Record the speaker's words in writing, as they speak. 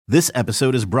This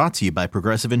episode is brought to you by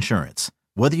Progressive Insurance.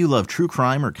 Whether you love true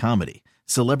crime or comedy,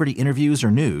 celebrity interviews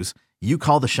or news, you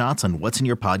call the shots on what's in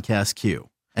your podcast queue.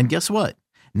 And guess what?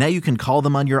 Now you can call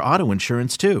them on your auto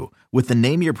insurance too with the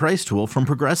Name Your Price tool from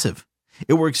Progressive.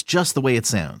 It works just the way it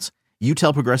sounds. You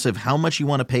tell Progressive how much you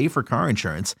want to pay for car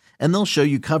insurance, and they'll show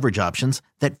you coverage options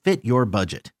that fit your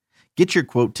budget. Get your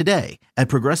quote today at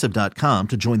Progressive.com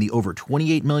to join the over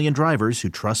 28 million drivers who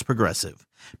trust Progressive.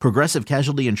 Progressive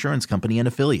Casualty Insurance Company and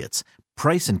Affiliates.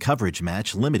 Price and coverage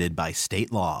match limited by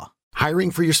state law. Hiring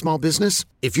for your small business?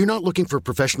 If you're not looking for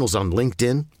professionals on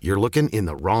LinkedIn, you're looking in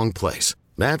the wrong place.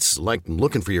 That's like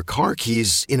looking for your car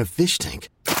keys in a fish tank.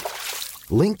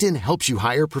 LinkedIn helps you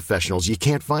hire professionals you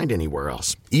can't find anywhere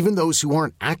else, even those who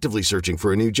aren't actively searching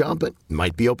for a new job but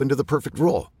might be open to the perfect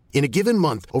role. In a given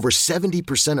month, over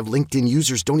 70% of LinkedIn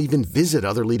users don't even visit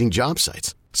other leading job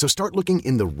sites. So start looking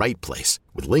in the right place.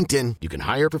 With LinkedIn, you can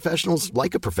hire professionals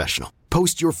like a professional.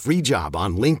 Post your free job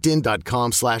on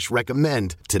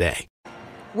linkedin.com/recommend today.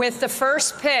 With the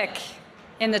first pick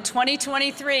in the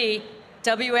 2023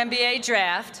 WNBA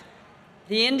draft,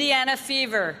 the Indiana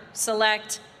Fever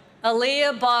select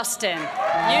Aaliyah Boston,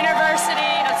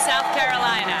 University of South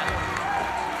Carolina.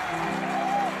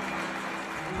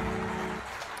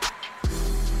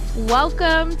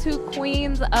 Welcome to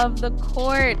Queens of the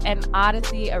Court, an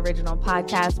Odyssey original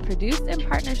podcast produced in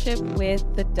partnership with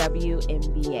the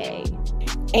WNBA.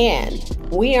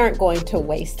 And we aren't going to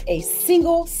waste a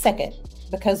single second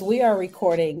because we are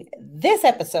recording this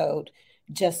episode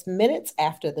just minutes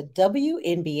after the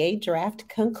WNBA draft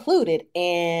concluded.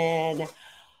 And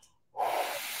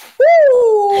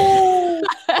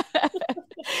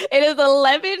it is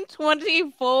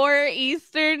 11:24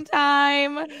 Eastern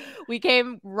time. We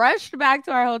rushed back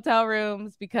to our hotel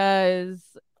rooms because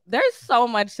there's so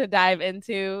much to dive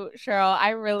into. Cheryl,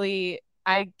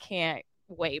 I can't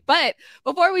wait. But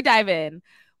before we dive in,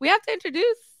 we have to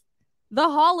introduce the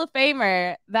Hall of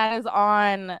Famer that is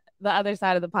on the other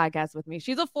side of the podcast with me.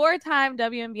 She's a 4-time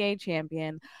WNBA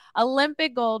champion,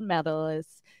 Olympic gold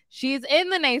medalist. She's in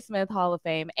the Naismith Hall of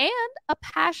Fame and a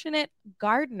passionate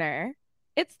gardener.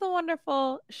 It's the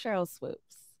wonderful Cheryl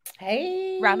Swoops.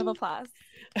 Hey. Round of applause.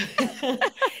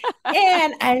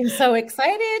 And I'm so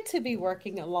excited to be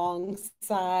working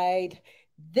alongside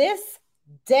this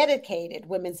dedicated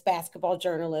women's basketball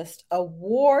journalist,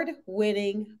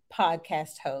 award-winning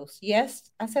podcast host.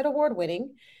 Yes, I said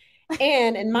award-winning.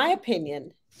 And in my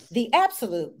opinion, the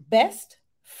absolute best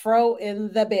fro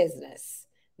in the business,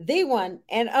 the one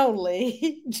and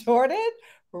only Jordan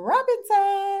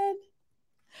Robinson.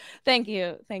 Thank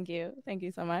you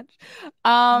so much. You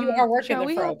are working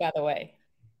the fro, by the way.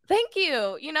 Thank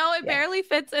you. It barely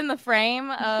fits in the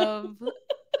frame of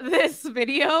this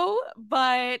video,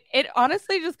 but it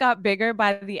honestly just got bigger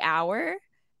by the hour,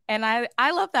 and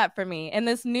I love that for me. In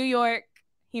this New York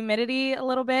humidity a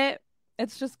little bit,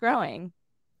 it's just growing.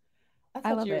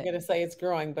 I thought you were going to say it's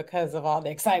growing because of all the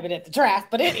excitement at the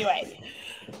draft, but anyway.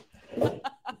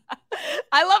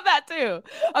 I love that too.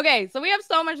 Okay, so we have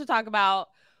so much to talk about.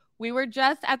 We were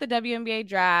just at the WNBA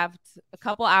draft a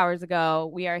couple hours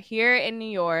ago. We are here in New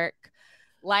York.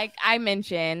 Like I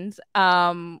mentioned,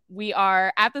 we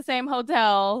are at the same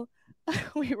hotel.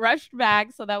 We rushed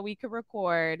back so that we could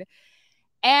record.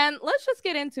 And let's just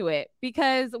get into it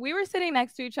because we were sitting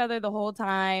next to each other the whole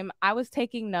time. I was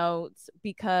taking notes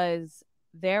because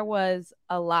there was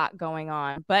a lot going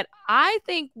on. But I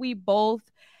think we both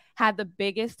had the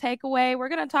biggest takeaway. We're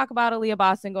going to talk about Aaliyah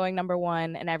Boston going number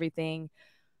 1 and everything.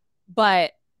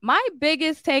 But my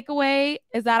biggest takeaway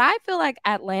is that I feel like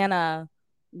Atlanta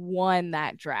won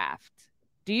that draft.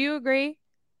 Do you agree?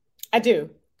 I do.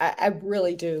 I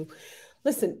really do.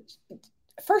 Listen,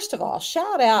 first of all,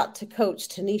 shout out to Coach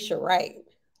Tanisha Wright.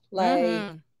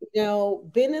 Been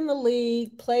in the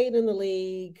league, played in the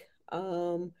league.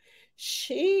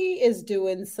 She is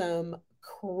doing some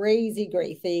crazy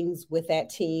great things with that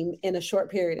team in a short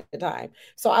period of time.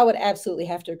 So I would absolutely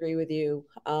have to agree with you.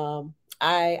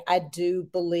 I do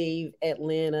believe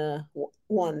Atlanta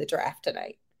won the draft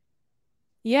tonight.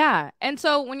 Yeah. And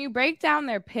so when you break down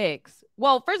their picks,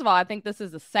 well, first of all, I think this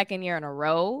is the second year in a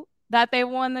row that they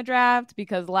won the draft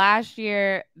because last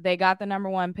year they got the number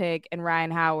 1 pick in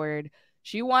Ryan Howard.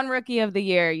 She won Rookie of the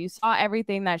Year. You saw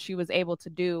everything that she was able to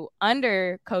do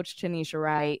under Coach Tanisha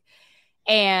Wright.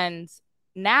 And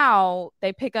now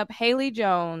they pick up Haley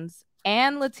Jones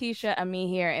and Letitia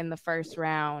Amihir in the first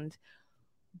round.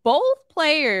 Both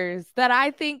players that I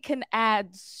think can add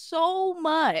so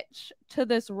much to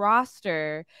this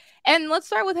roster. And let's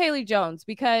start with Haley Jones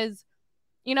because,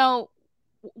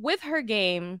 with her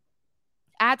game,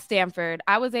 at Stanford,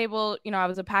 I was able, I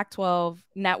was a Pac-12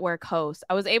 network host.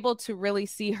 I was able to really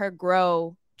see her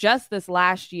grow just this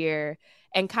last year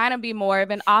and kind of be more of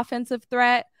an offensive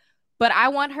threat. But I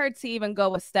want her to even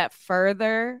go a step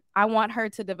further. I want her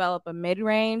to develop a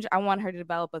mid-range. I want her to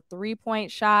develop a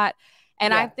three-point shot.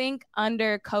 And I think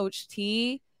under Coach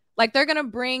T, like, they're going to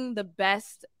bring the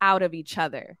best out of each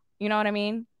other. You know what I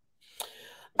mean?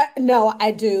 No,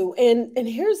 I do. And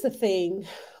here's the thing.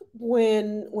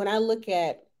 When I look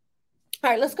at, all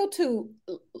right, let's go to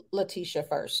Letitia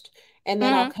first, and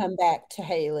then I'll come back to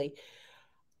Haley.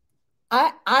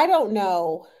 I don't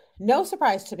know, no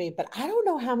surprise to me, but I don't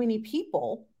know how many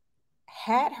people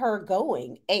had her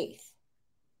going eighth.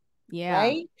 Yeah.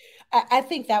 Right. I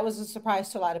think that was a surprise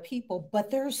to a lot of people,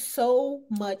 but there's so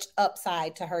much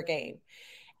upside to her game.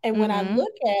 And when I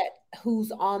look at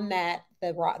who's on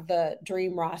the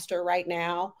dream roster right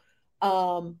now,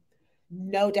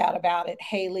 no doubt about it,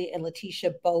 Haley and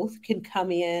Letitia both can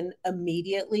come in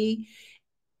immediately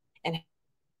and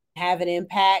have an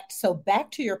impact. So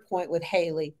back to your point with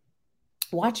Haley,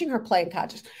 watching her play in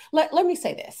college, let me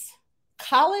say this: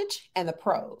 college and the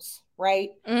pros, right?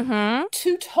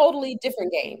 Two totally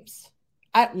different games.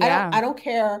 I don't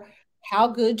care how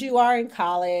good you are in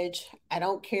college. I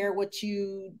don't care what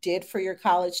you did for your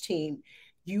college team.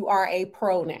 You are a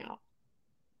pro now,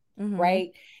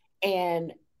 right?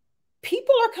 And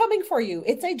people are coming for you.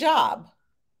 It's a job.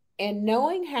 And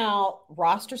knowing how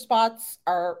roster spots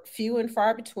are few and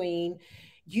far between,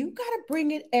 you got to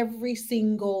bring it every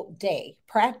single day,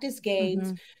 practice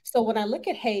games. So when I look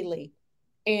at Haley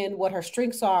and what her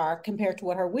strengths are compared to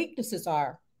what her weaknesses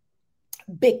are,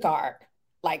 big guard.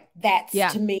 Like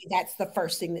to me, that's the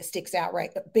first thing that sticks out,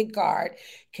 right? The big guard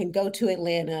can go to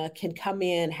Atlanta, can come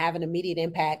in, have an immediate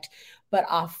impact. But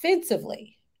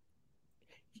offensively,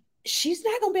 she's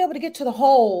not going to be able to get to the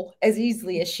hole as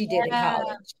easily as she did in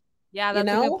college. Yeah, that's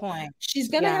a good point. She's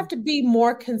going to have to be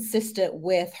more consistent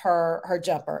with her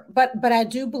jumper. But I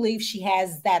do believe she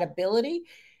has that ability.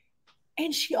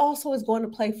 And she also is going to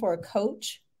play for a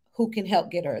coach who can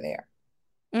help get her there.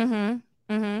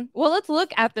 Well, let's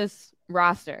look at this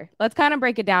roster. Let's kind of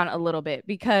break it down a little bit,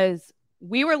 because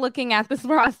we were looking at this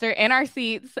roster in our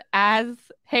seats as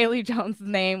Haley Jones'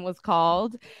 name was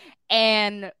called,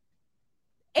 and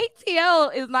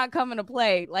ATL is not coming to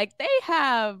play. Like, they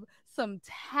have some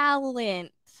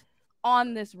talent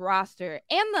on this roster,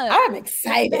 and I'm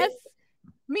excited.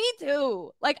 Me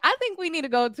too. Like, I think we need to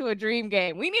go to a dream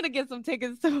game. We need to get some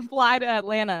tickets to fly to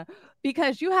Atlanta,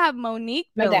 because you have Monique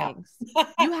Billings,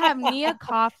 you have Nia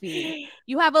Coffey,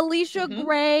 you have Alicia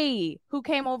Gray, who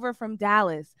came over from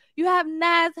Dallas, you have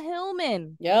Naz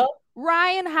Hillman,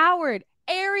 Ryan Howard,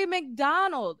 Ari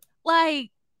McDonald. Like,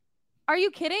 are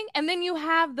you kidding? And then you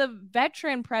have the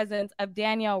veteran presence of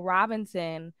Danielle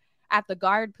Robinson at the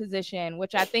guard position,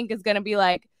 which I think is going to be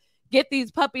like, get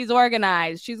these puppies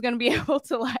organized. She's going to be able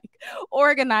to like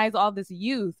organize all this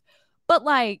youth. But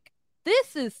like,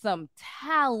 this is some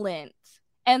talent,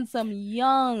 and some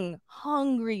young,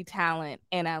 hungry talent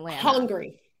in Atlanta.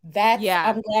 Hungry.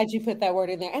 I'm glad you put that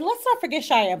word in there. And let's not forget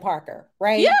Cheyenne Parker,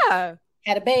 right? Yeah.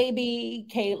 Had a baby.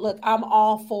 Okay, look, I'm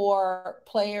all for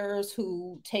players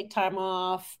who take time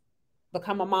off,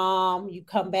 become a mom, you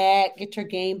come back, get your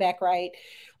game back right.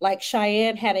 Like,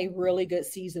 Cheyenne had a really good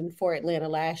season for Atlanta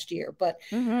last year. But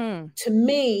to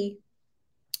me,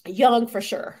 young for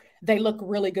sure. They look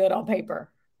really good on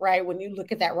paper, right? When you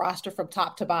look at that roster from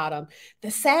top to bottom.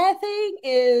 The sad thing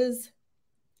is,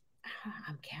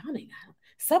 I'm counting.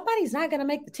 Somebody's not going to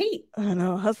make the team. I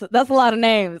know. That's a lot of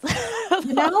names.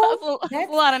 You know,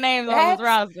 that's a lot of names on this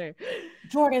roster.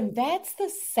 Jordan, that's the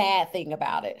sad thing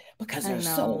about it, because there's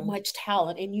so much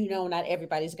talent, and not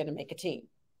everybody's going to make a team.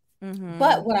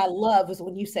 But what I love was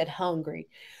when you said hungry.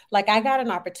 Like, I got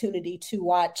an opportunity to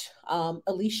watch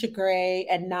Alicia Gray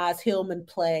and Naz Hillman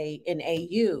play in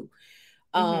AU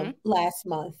last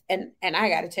month. And I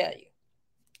got to tell you,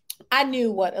 I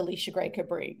knew what Alicia Gray could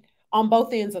bring on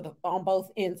both ends of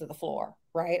the floor,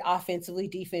 right? Offensively,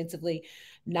 defensively.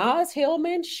 Naz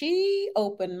Hillman, she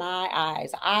opened my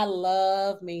eyes. I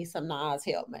love me some Naz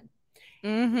Hillman.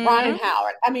 Ryan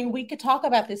Howard. I mean, we could talk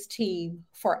about this team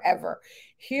forever.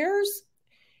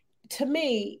 To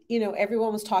me,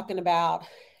 everyone was talking about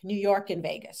New York and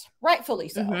Vegas, rightfully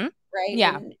so, right?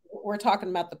 Yeah. And we're talking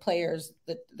about the players,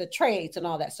 the trades and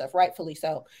all that stuff, rightfully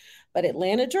so. But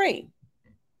Atlanta Dream,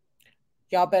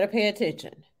 y'all better pay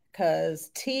attention, because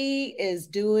T is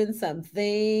doing some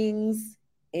things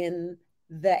in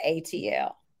the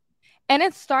ATL. And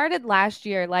it started last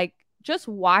year, like, just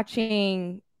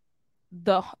watching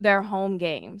their home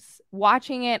games,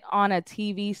 watching it on a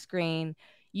TV screen.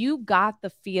 you got the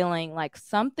feeling like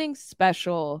something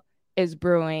special is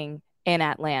brewing in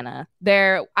Atlanta.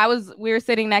 We were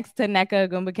sitting next to Nneka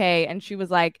Gumbake, and she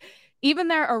was like, even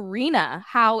their arena,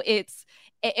 how it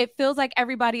feels like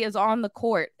everybody is on the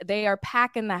court. They are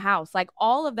packing the house. Like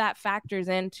all of that factors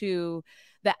into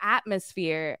the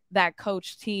atmosphere that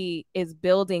Coach T is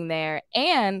building there.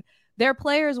 And their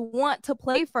players want to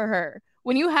play for her.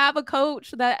 When you have a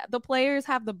coach that the players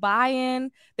have the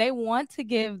buy-in, they want to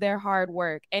give their hard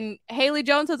work. And Haley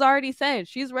Jones has already said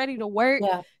she's ready to work.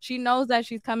 Yeah. She knows that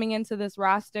she's coming into this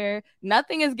roster.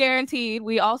 Nothing is guaranteed.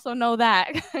 We also know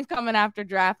that coming after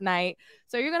draft night.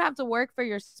 So you're going to have to work for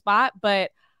your spot.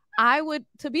 But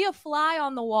to be a fly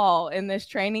on the wall in this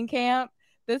training camp,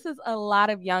 this is a lot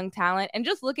of young talent. And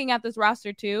just looking at this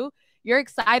roster too, you're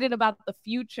excited about the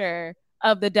future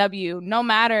of the W, no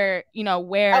matter,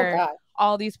 where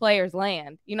all these players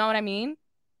land. You know what I mean?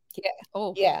 Yeah.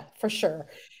 Oh, yeah, for sure.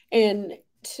 And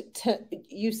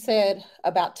you said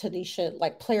about Tanisha,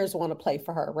 like players want to play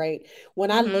for her, right?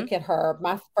 When I look at her,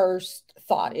 my first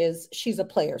thought is she's a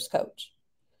player's coach.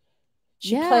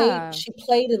 She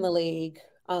played in the league.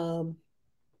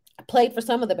 Played for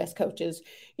some of the best coaches.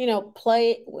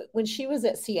 When she was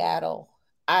at Seattle,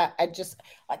 I just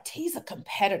like T's a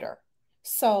competitor.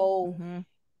 So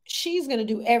she's going to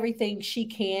do everything she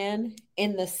can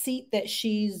in the seat that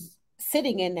she's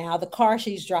sitting in now, the car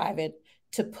she's driving,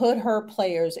 to put her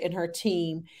players and her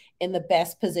team in the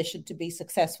best position to be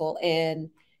successful. And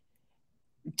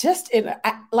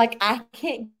I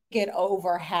can't get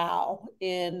over how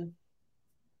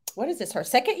what is this, her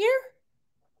second year?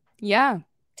 Yeah.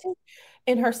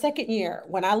 In her second year,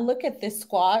 when I look at this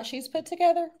squad she's put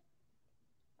together,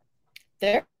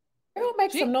 they're going to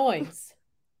make some noise.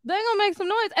 They're going to make some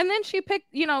noise. And then she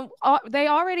picked, they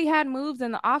already had moves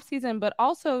in the offseason, but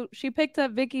also she picked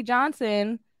up Vicki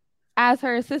Johnson as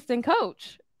her assistant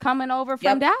coach coming over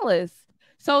from Dallas.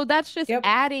 So that's just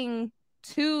adding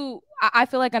to, I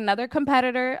feel like, another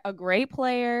competitor, a great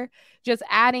player, just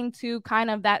adding to kind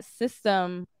of that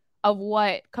system of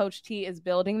what Coach T is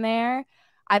building there.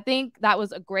 I think that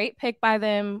was a great pick by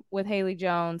them with Haley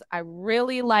Jones. I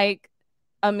really like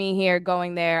Ami here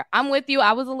going there. I'm with you.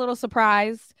 I was a little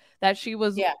surprised that she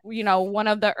was, one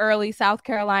of the early South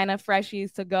Carolina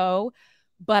freshies to go,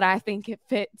 but I think it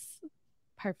fits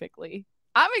perfectly.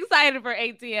 I'm excited for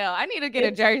ATL. I need to get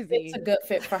a jersey. It's a good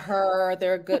fit for her.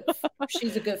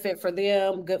 She's a good fit for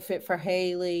them, good fit for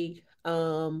Haley.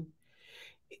 When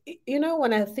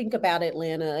I think about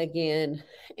Atlanta again,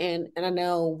 and I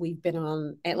know we've been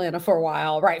on Atlanta for a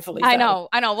while, rightfully so. I know.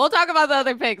 We'll talk about the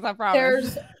other picks, I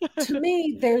promise. To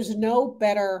me, there's no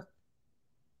better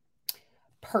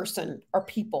person or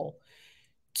people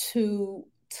to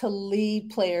lead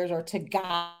players or to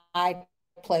guide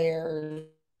players,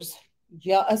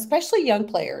 especially young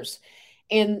players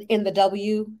in the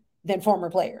W than former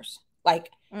players. Like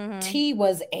T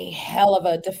was a hell of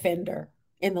a defender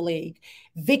in the league.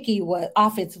 Vicki was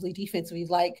offensively, defensively,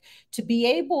 like to be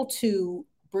able to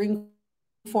bring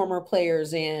former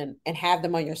players in and have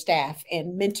them on your staff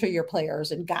and mentor your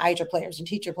players and guide your players and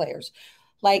teach your players.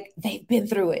 Like they've been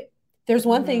through it. There's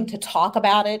one thing to talk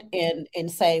about it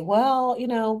and say, well,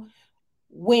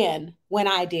 when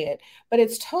I did, but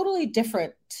it's totally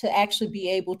different to actually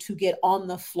be able to get on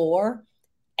the floor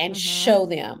and show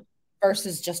them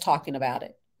versus just talking about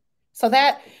it. So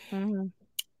that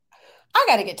I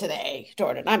got to get to the A,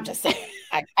 Jordan. I'm just saying.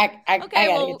 I got to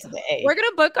get to the A. We're going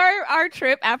to book our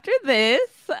trip after this.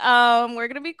 We're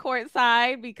going to be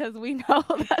courtside because we know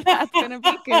that's going to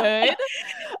be good.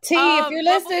 T, if you're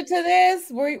listening to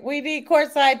this, we need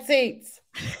courtside seats.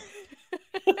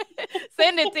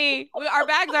 Send it, T. Our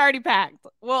bags are already packed.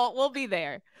 We'll be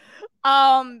there.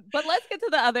 But let's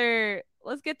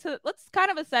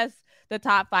kind of assess the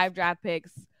top 5 draft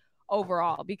picks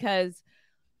overall, because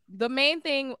the main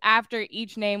thing after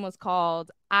each name was called,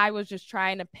 I was just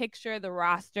trying to picture the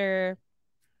roster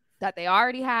that they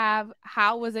already have.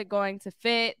 How was it going to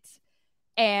fit?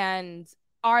 And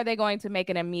are they going to make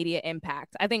an immediate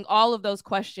impact? I think all of those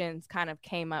questions kind of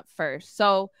came up first.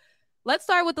 So let's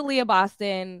start with Aaliyah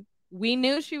Boston. We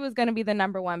knew she was going to be the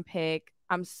number 1 pick.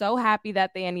 I'm so happy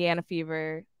that the Indiana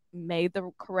Fever made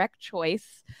the correct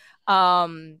choice.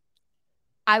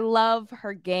 I love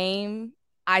her game.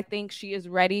 I think she is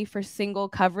ready for single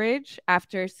coverage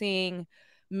after seeing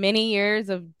many years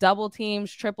of double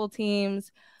teams, triple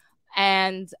teams.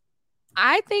 And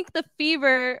I think the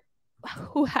Fever,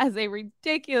 who has a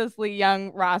ridiculously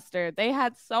young roster, they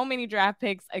had so many draft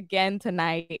picks again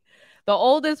tonight. The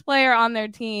oldest player on their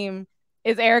team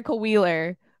is Erica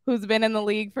Wheeler, who's been in the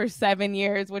league for 7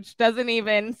 years, which doesn't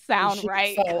even sound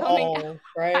right So old,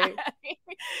 right?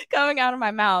 coming out of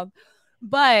my mouth.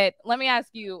 But let me ask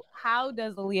you, how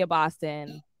does Aaliyah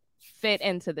Boston fit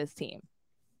into this team?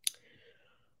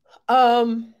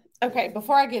 Okay,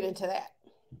 before I get into that,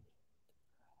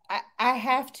 I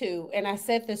have to, and I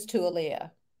said this to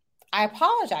Aaliyah. I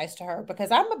apologize to her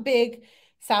because I'm a big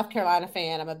South Carolina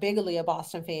fan. I'm a big Aaliyah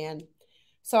Boston fan.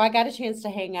 So I got a chance to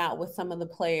hang out with some of the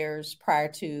players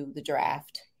prior to the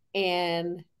draft,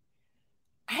 and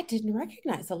I didn't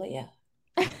recognize Aaliyah.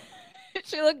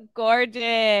 She looked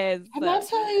gorgeous. And I'll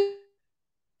tell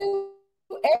you,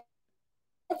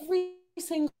 every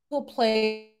single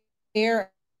player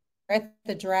at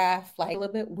the draft, like a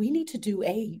little bit, we need to do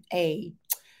a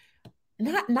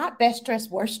not best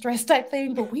dressed, worst dressed type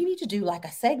thing, but we need to do like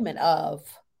a segment of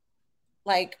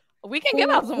like we can give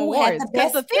out some awards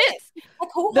because the fits, like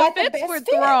who the had fits the best were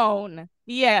fit? thrown.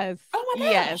 Yes. Oh my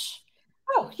yes. gosh.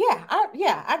 Oh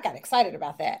yeah, I got excited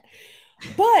about that.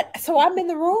 But so I'm in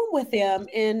the room with them,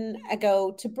 and I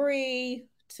go to Bree,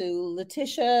 to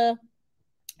Letitia,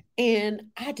 and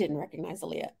I didn't recognize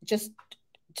Aaliyah. Just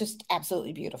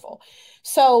absolutely beautiful.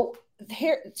 So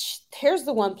here's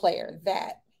the one player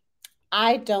that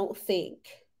I don't think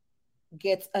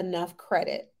gets enough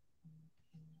credit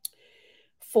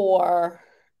for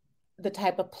the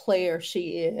type of player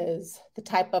she is, the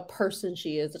type of person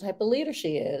she is, the type of leader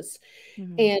she is.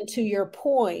 Mm-hmm. And to your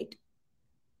point,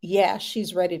 yeah,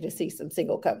 she's ready to see some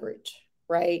single coverage,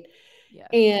 right? Yeah.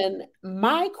 And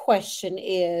my question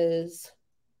is,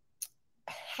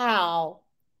 how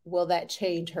will that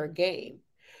change her game?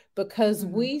 Because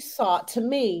we saw, to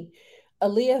me,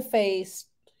 Aaliyah faced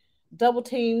double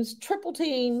teams, triple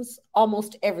teams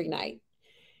almost every night,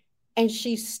 and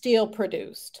she still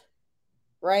produced,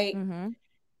 right? Mm-hmm.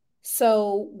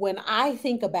 So when I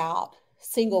think about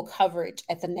single coverage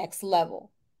at the next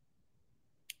level,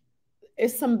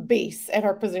 it's some beasts at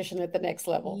her position at the next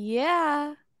level.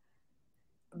 Yeah.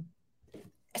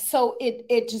 So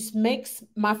it just makes,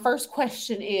 my first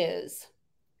question is,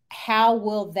 how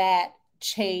will that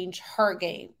change her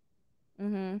game?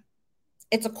 Mm-hmm.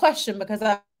 It's a question because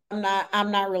I'm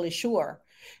not really sure.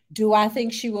 Do I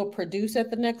think she will produce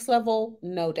at the next level?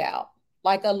 No doubt.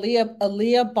 Like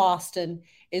Aaliyah Boston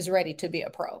is ready to be a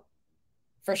pro,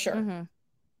 for sure. Mm-hmm.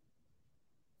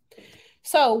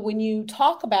 So when you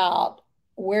talk about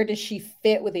where does she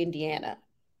fit with Indiana?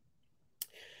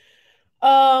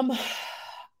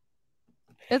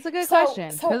 It's a good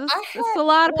question because it's a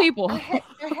lot of people. I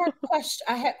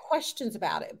had questions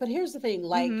about it, but here's the thing: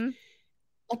 like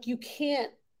you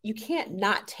can't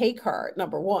not take her at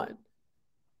number one.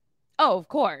 Oh, of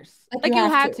course, like you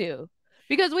have to,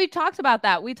 because we talked about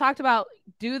that. We talked about,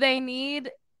 do they need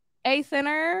a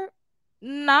center?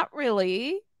 Not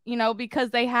really, because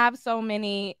they have so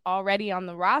many already on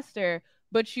the roster.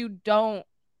 But you don't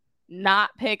not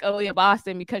pick Aaliyah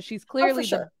Boston because she's clearly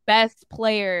the best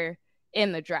player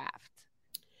in the draft.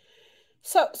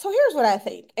 So here's what I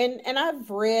think. And I've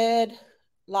read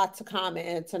lots of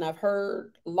comments, and I've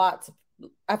heard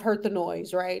the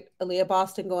noise, right? Aaliyah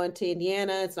Boston going to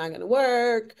Indiana, it's not going to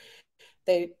work.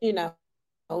 They,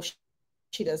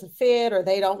 she doesn't fit, or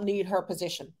they don't need her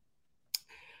position.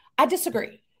 I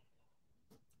disagree.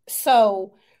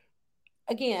 So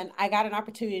again, I got an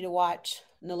opportunity to watch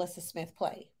NaLyssa Smith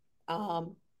play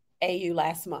AU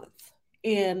last month,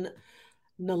 and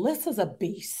NaLyssa's a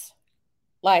beast,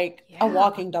 like a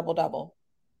walking double-double.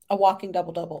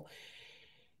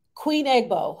 Queen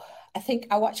Egbo, I think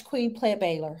I watched Queen play at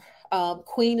Baylor.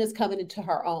 Queen is coming into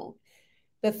her own.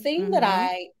 The thing that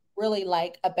I really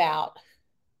like about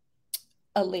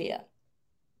Aaliyah,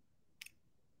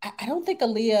 I don't think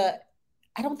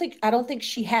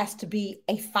she has to be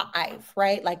a 5,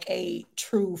 right? Like a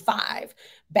true 5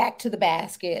 back to the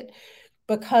basket,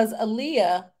 because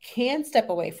Aaliyah can step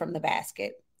away from the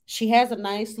basket. She has a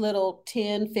nice little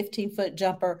 10, 15-foot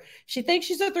jumper. She thinks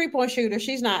she's a 3-point shooter.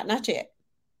 She's not yet.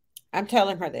 I'm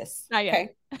telling her this. Not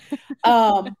yet.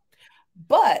 Okay.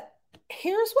 But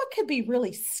here's what could be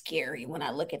really scary when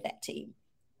I look at that team.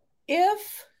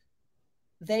 If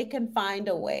they can find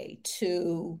a way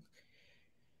to,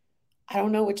 I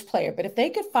don't know which player, but if they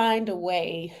could find a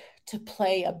way to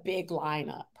play a big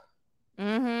lineup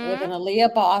with an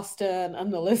Aaliyah Boston, a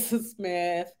NaLyssa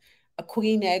Smith, a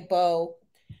Queen Egbo,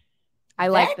 I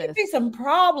like that this. could be some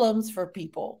problems for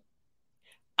people.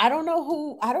 I don't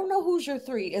know who's your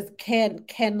 3. Can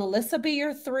NaLyssa be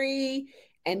your 3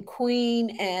 and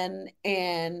Queen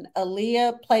and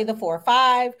Aaliyah play the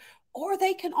 4-5, or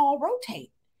they can all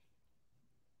rotate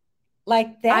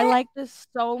like that? I like this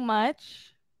so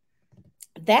much.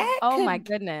 That Oh my could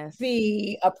goodness.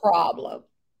 be a problem.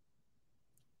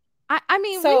 I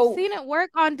mean, we've So, seen it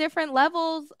work on different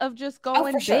levels of just oh, for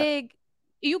going sure. big.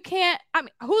 You can't, I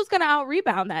mean, who's going to out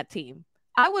rebound that team?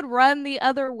 I would run the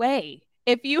other way.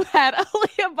 If you had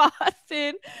Aaliyah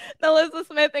Boston, Melissa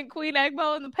Smith, and Queen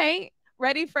Egbo in the paint,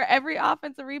 ready for every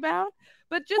offensive rebound.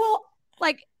 But just Well,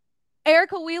 like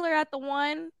Erica Wheeler at the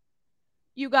 1,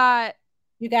 you got,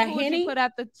 you got who would you Henny. put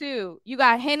at the 2? You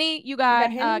got Henny. You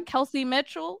got got Henny. Kelsey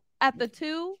Mitchell at the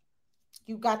 2.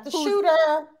 You got the Who's,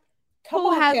 shooter. Come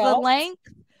who on, has the Kels.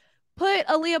 length? Put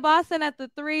Aaliyah Boston at the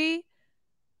 3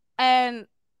 and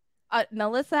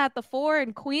Nalissa at the 4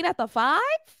 and Queen at the 5.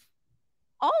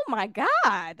 Oh my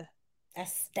God.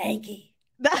 That's stanky.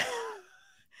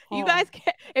 You guys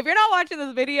can't, if you're not watching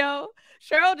this video,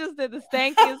 Cheryl just did the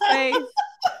stankiest face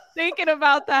thinking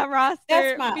about that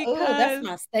roster. That's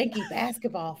my stanky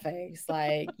basketball face.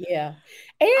 Like, yeah.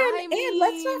 And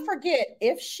let's not forget,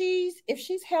 if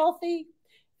she's healthy,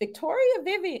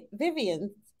 Victoria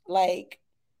Vivian, like,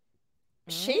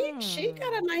 she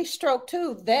got a nice stroke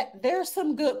too. That there's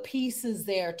some good pieces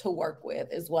there to work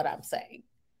with, is what I'm saying.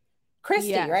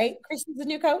 Christy, right? Christy's the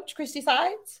new coach, Christy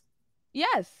Sides.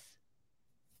 Yes.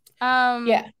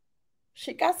 Yeah.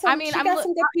 She got some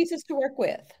some good pieces to work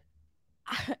with.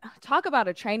 Talk about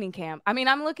a training camp. I mean,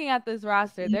 I'm looking at this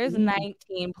roster. There's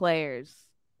 19 players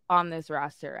on this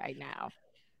roster right now.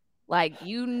 Like,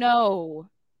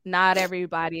 not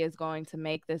everybody is going to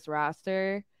make this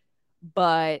roster,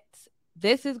 but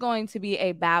this is going to be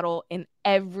a battle in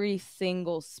every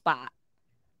single spot.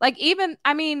 Like, even,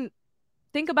 I mean,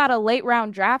 think about a late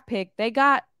round draft pick. They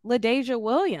got LaDasia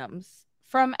Williams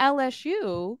from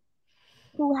LSU,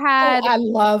 who had I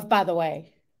love, by the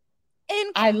way.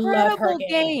 I love her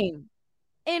game.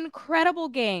 Incredible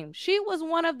game. She was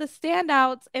one of the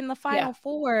standouts in the Final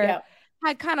Four. Yeah.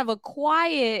 Had kind of a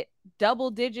quiet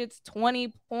double digits,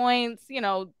 20 points,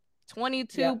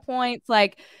 22 points.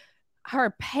 Like,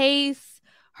 her pace,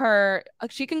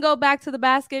 she can go back to the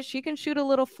basket. She can shoot a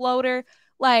little floater.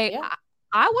 Like,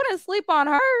 I wouldn't sleep on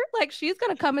her. Like, she's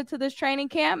going to come into this training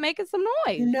camp making some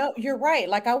noise. No, you're right.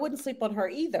 Like, I wouldn't sleep on her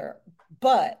either.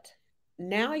 But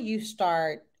now you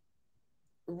start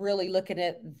really looking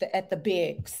at the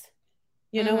bigs.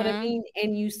 You know what I mean?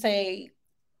 And you say,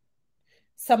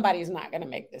 somebody's not going to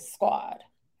make this squad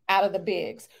out of the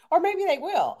bigs. Or maybe they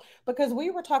will. Because we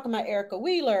were talking about Erica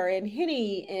Wheeler and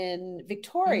Henny and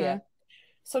Victoria.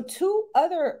 So 2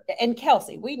 other, and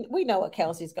Kelsey, we know what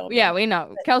Kelsey's going to do. Yeah, we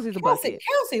know. Kelsey's a bucket.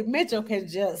 Kelsey Mitchell can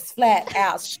just flat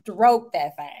out stroke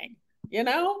that thing,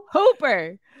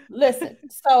 Hooper. Listen,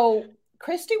 so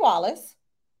Christy Wallace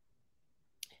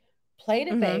played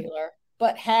at Baylor,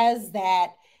 but has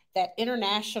that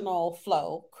international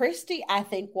flow. Christy, I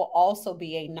think, will also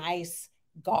be a nice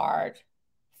guard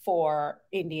for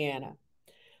Indiana.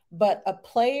 But a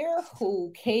player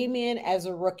who came in as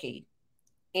a rookie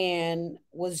and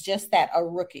was just a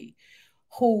rookie,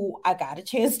 who I got a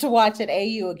chance to watch at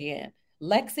AU again,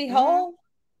 Lexi Hall.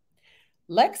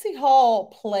 Lexi Hall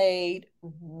played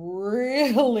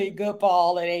really good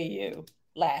ball at AU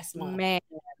last month. Man.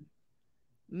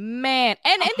 And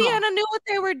Indiana knew what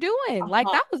they were doing. Like,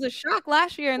 that was a shock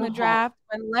last year in the draft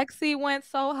when Lexi went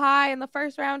so high in the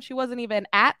first round. She wasn't even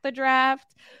at the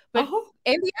draft. But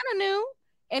Indiana knew.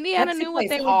 Indiana knew what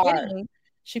they were getting.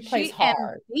 She plays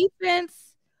hard.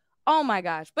 Defense. Oh my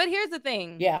gosh. But here's the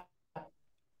thing. Yeah.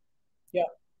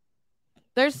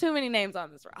 There's too many names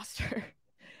on this roster.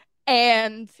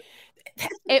 And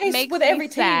it makes with me every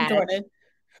sad. team, Jordan.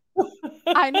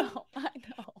 I know.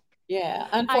 Yeah,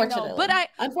 unfortunately.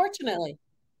 Unfortunately.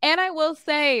 And I will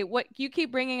say, what you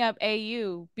keep bringing up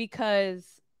AU, because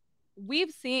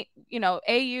we've seen,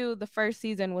 AU, the first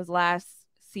season was last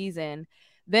season.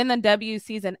 Then the W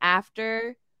season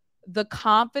after, the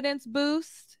confidence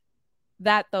boost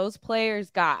that those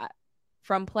players got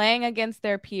from playing against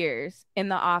their peers in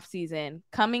the off season,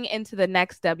 coming into the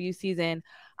next W season,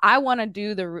 I want to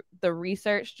do the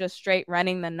research, just straight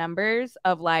running the numbers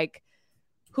of like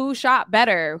who shot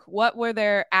better, what were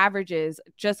their averages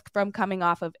just from coming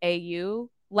off of AU.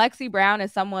 Lexi Brown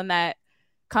is someone that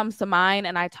comes to mind,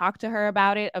 and I talked to her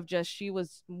about it, of just she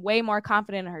was way more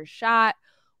confident in her shot,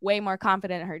 way more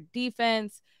confident in her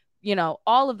defense,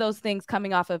 all of those things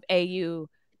coming off of AU.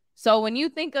 So when you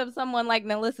think of someone like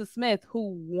Nalissa Smith,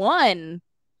 who won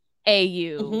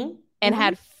AU and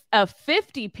had a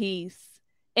 50-piece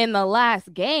in the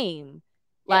last game,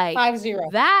 like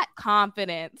 5-0. That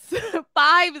confidence,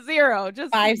 5-0,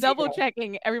 just 5-0. Double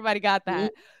checking, everybody got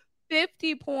that.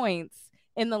 50 points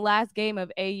in the last game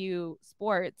of AU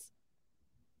sports.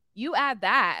 You add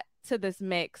that to this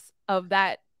mix of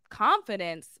that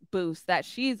confidence boost that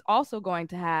she's also going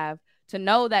to have to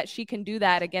know that she can do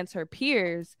that against her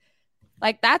peers.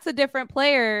 Like, that's a different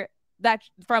player that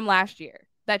from last year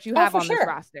that you have on this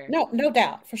roster. No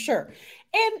doubt, for sure.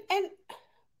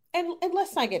 And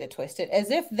let's not get it twisted,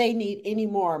 as if they need any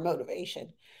more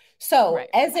motivation. So Right.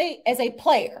 as a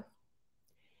player,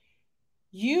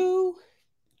 you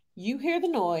hear the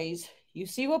noise, you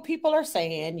see what people are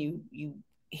saying, you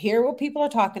hear what people are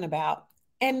talking about,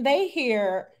 and they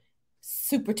hear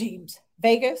super teams,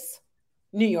 Vegas,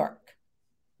 New York,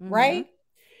 right?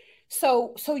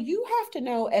 So you have to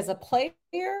know, as a player,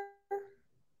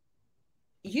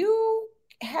 you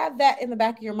have that in the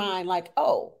back of your mind, like,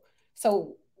 oh,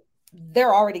 so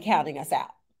they're already counting us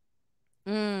out.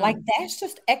 Like, that's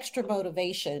just extra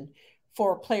motivation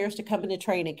for players to come into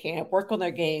training camp, work on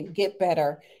their game, get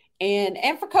better, and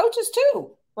for coaches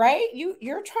too, right?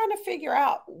 You're trying to figure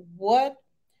out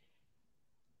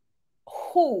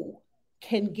who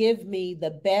can give me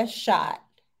the best shot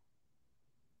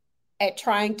at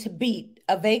trying to beat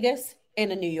a Vegas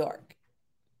and a New York.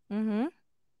 And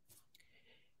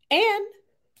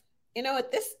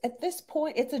at this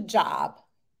point, it's a job.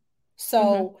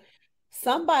 So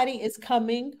somebody is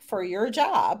coming for your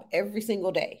job every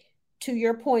single day. To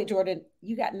your point, Jordan,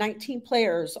 you got 19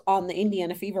 players on the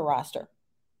Indiana Fever roster.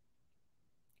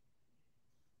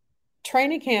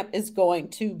 Training camp is going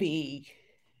to be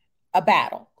a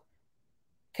battle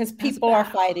because people are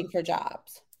fighting for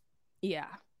jobs. Yeah.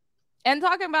 And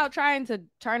talking about trying to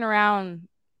turn around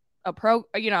a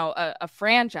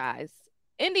franchise.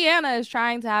 Indiana is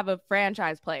trying to have a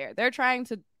franchise player. They're trying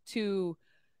to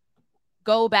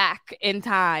go back in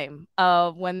time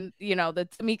of when, the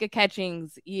Tamika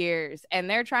Catchings years, and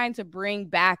they're trying to bring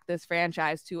back this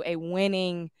franchise to a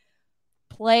winning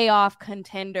playoff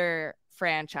contender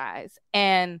franchise.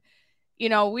 And,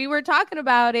 we were talking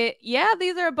about it. Yeah,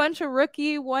 these are a bunch of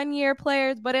rookie 1-year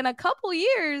players, but in a couple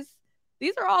years,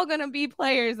 these are all going to be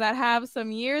players that have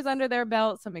some years under their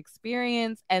belt, some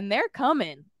experience, and they're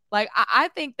coming. Like, I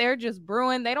think they're just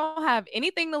brewing. They don't have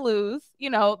anything to lose.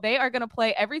 They are going to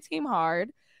play every team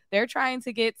hard. They're trying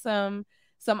to get some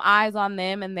eyes on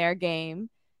them and their game.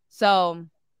 So, all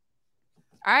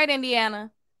right,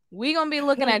 Indiana, we going to be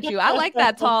looking at you. I like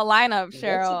that tall lineup,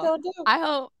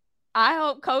 Cheryl. I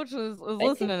hope coach is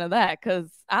listening to that,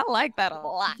 because I like that a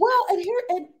lot. Well,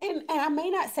 and I may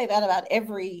not say that about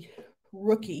every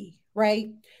rookie,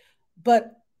 right?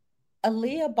 But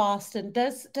Aaliyah Boston,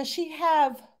 does she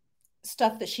have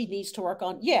stuff that she needs to work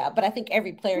on? Yeah, but I think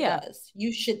every player does.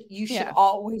 You should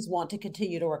always want to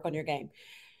continue to work on your game.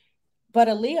 But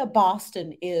Aaliyah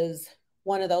Boston is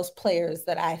one of those players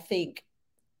that I think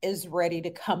is ready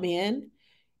to come in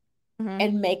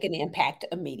and make an impact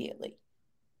immediately.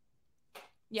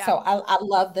 Yeah. So I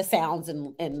love the sounds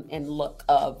and look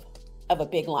of a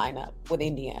big lineup with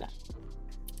Indiana.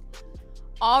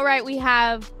 All right, we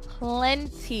have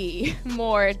plenty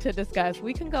more to discuss.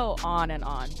 We can go on and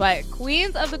on, but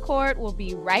Queens of the Court will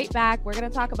be right back. We're going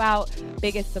to talk about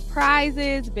biggest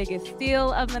surprises, biggest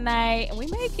steal of the night, and we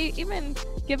may even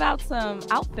give out some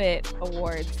outfit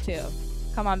awards too.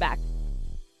 Come on back.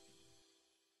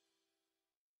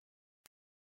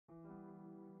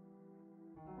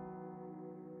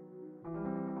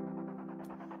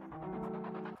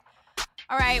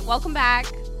 All right, welcome back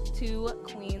to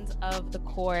Queens of the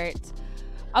Court.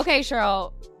 Okay,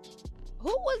 Cheryl,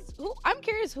 I'm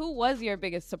curious, who was your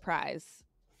biggest surprise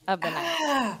of the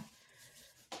night?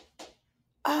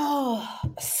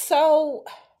 So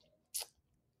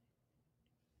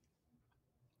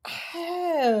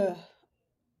well,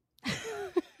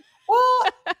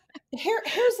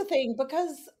 here's the thing,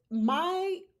 because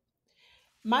my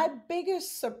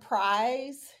biggest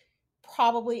surprise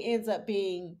probably ends up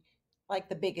being like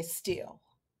the biggest steal,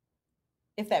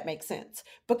 if that makes sense,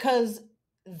 because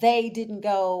they didn't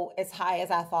go as high as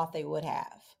I thought they would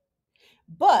have.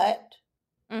 But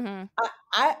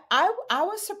I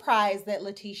was surprised that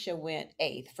Letitia went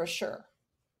 8th for sure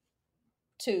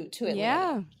to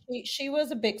Atlanta. Yeah. She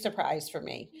was a big surprise for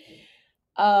me.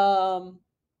 I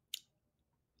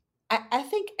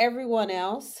think everyone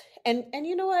else, and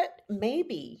you know what?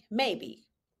 Maybe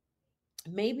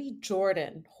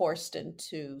Jordan Horston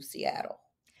to Seattle.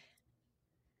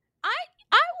 I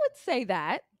would say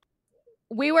that.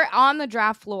 We were on the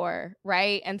draft floor,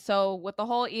 right? And so with the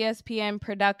whole ESPN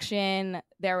production,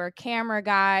 there were camera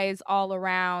guys all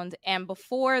around. And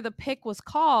before the pick was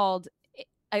called,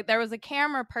 there was a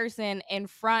camera person in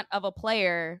front of a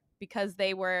player because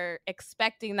they were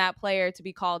expecting that player to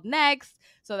be called next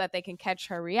so that they can catch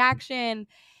her reaction.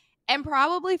 And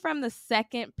probably from the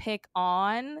second pick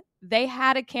on, they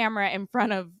had a camera in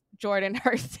front of Jordan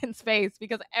Hurston's face,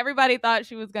 because everybody thought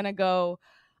she was going to go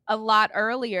a lot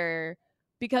earlier,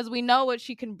 because we know what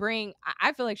she can bring.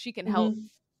 I feel like she can help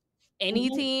any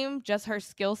team, just her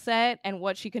skill set and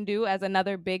what she can do as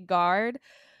another big guard.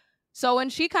 So when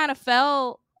she kind of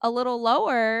fell a little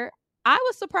lower, I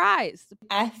was surprised.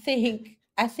 I think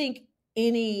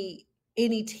any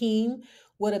team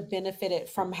would have benefited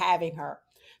from having her.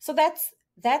 So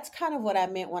that's kind of what I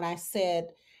meant when I said,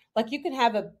 like, you can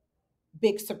have a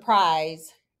big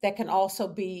surprise that can also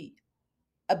be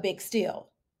a big steal,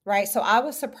 right? So I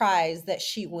was surprised that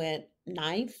she went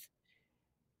ninth.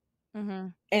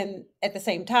 And at the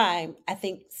same time, I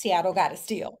think Seattle got a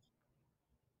steal.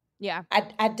 Yeah.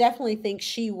 I definitely think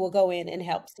she will go in and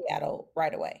help Seattle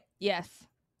right away. Yes.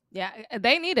 Yeah,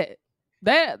 they need it.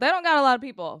 They don't got a lot of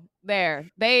people there.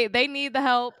 They need the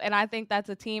help, and I think that's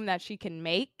a team that she can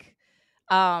make.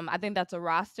 I think that's a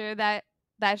roster that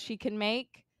she can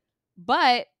make.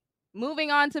 But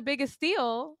moving on to biggest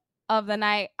steal of the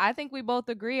night, I think we both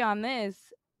agree on this,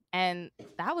 and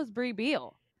that was Brie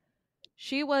Beal.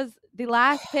 She was the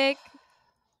last pick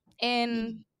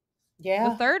in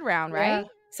the third round, right?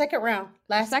 Second round.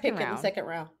 Last second pick in the round. second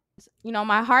round. You know,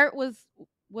 my heart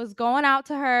was going out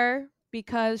to her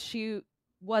because she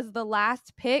was the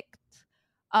last picked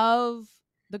of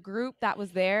the group that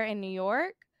was there in New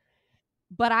York.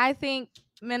 But I think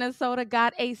Minnesota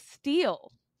got a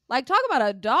steal. Like, talk about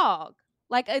a dog,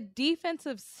 like a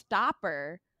defensive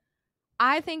stopper.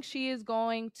 I think she is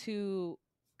going to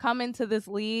come into this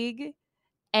league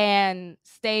and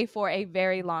stay for a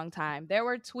very long time. There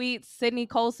were tweets. Sydney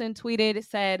Colson tweeted,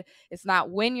 said, it's not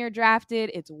when you're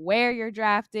drafted, it's where you're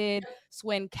drafted.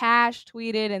 Swin Cash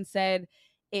tweeted and said,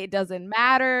 it doesn't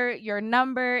matter your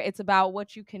number. It's about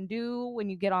what you can do when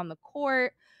you get on the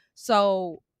court.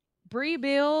 So Brie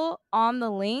Beal on the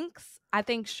Lynx, I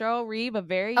think Cheryl Reeve, a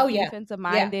very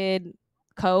defensive-minded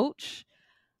coach,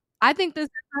 I think this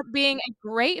ends up being a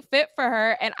great fit for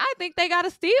her, and I think they got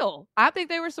a steal. I think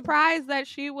they were surprised that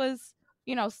she was,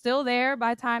 still there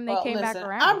by the time they came back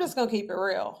around. I'm just going to keep it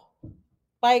real.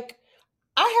 Like,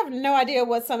 I have no idea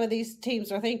what some of these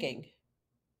teams are thinking.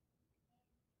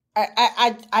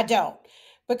 I don't.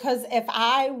 Because if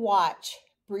I watch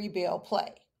Brie Beal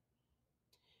play,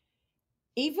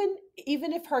 even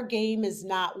if her game is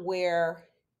not where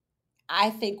I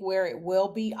think where it will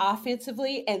be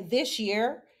offensively, and this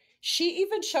year, she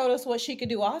even showed us what she could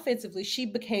do offensively. She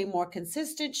became more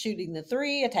consistent, shooting the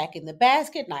three, attacking the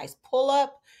basket, nice pull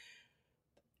up.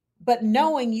 But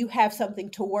knowing you have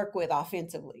something to work with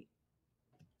offensively,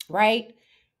 right?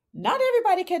 Not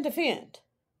everybody can defend.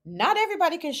 Not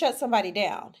everybody can shut somebody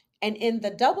down. And in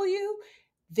the W,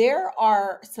 there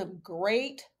are some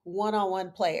great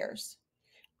one-on-one players.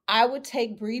 I would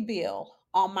take Brie Beal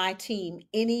on my team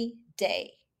any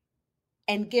day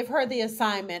and give her the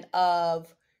assignment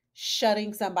of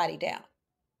shutting somebody down.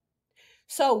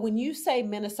 So when you say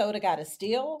Minnesota got a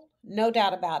steal, no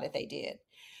doubt about it, they did.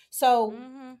 So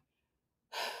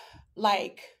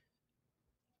like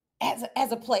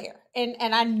as a player, and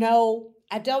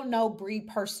I don't know Brie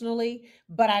personally,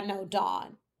 but I know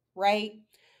Dawn, right?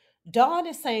 Dawn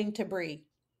is saying to Brie,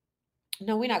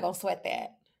 no, we're not going to sweat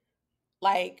that.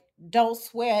 Like, don't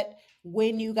sweat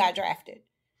when you got drafted.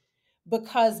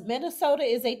 Because Minnesota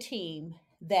is a team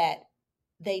that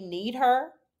they need her,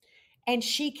 and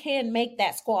she can make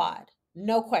that squad,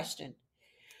 no question.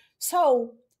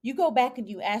 So you go back and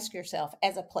you ask yourself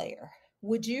as a player,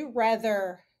 would you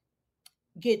rather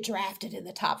get drafted in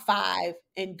the top 5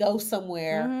 and go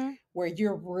somewhere where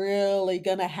you're really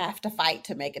going to have to fight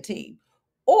to make a team,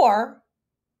 or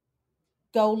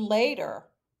go later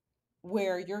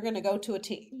where you're going to go to a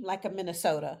team like a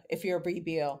Minnesota, if you're a Brie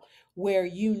Beal, where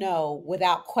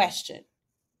without question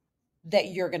that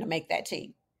you're going to make that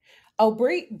team? Oh,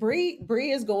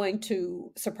 Brie is going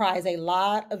to surprise a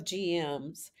lot of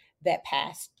GMs that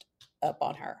passed up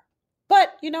on her.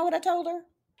 But you know what I told her?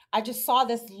 I just saw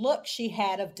this look she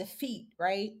had of defeat,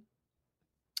 right?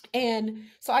 And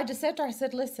so I just said to her, I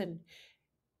said, listen,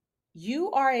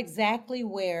 you are exactly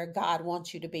where God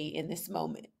wants you to be in this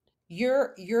moment.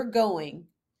 You're going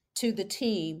to the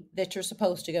team that you're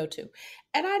supposed to go to.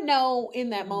 And I know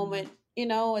in that moment,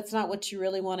 it's not what you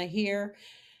really want to hear,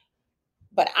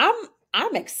 but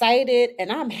I'm excited and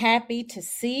I'm happy to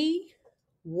see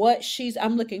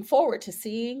I'm looking forward to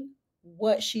seeing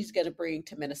what she's going to bring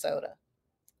to Minnesota.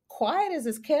 Quiet as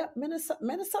it's kept,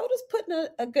 Minnesota's putting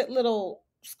a good little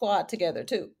squad together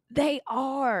too. They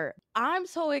are. I'm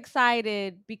so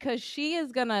excited because she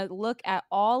is going to look at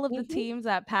all of the teams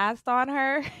that passed on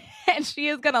her, and she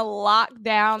is going to lock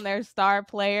down their star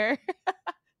player.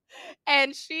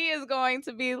 And she is going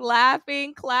to be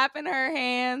laughing, clapping her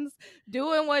hands,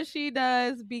 doing what she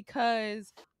does,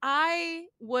 because I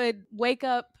would wake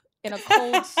up in a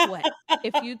cold sweat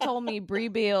if you told me Brie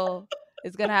Beal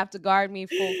is going to have to guard me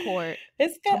full court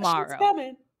She's tomorrow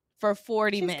coming. for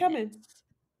 40 She's minutes. coming.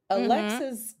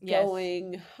 Alexa's Yes.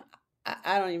 going,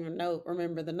 I don't even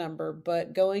remember the number,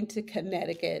 but going to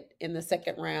Connecticut in the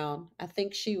second round. I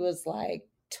think she was like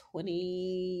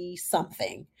 20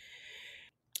 something.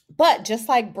 But just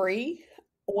like Bree,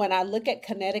 when I look at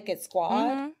Connecticut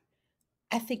squad,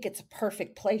 I think it's a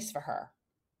perfect place for her.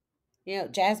 You know,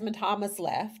 Jasmine Thomas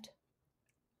left.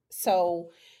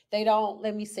 So they don't,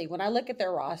 let me see, when I look at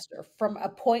their roster from a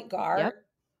point guard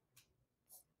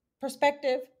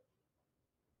perspective,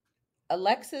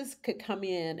 Alexis could come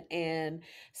in, and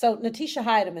so Natisha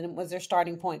Heidemann was their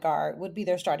starting point guard, would be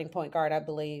their starting point guard, I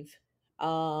believe.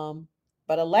 But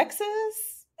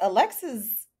Alexis,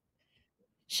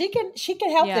 she can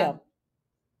help them.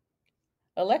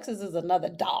 Alexis is another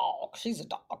dog. She's a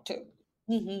dog too.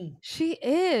 Mm-hmm. She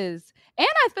is, and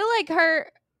I feel like her.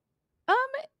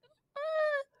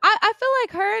 I feel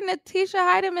like her and Natisha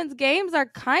Heidemann's games are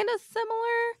kind of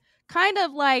similar. Kind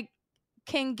of like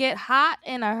can get hot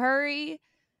in a hurry.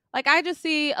 Like I just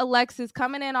see Alexis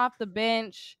coming in off the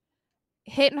bench,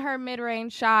 hitting her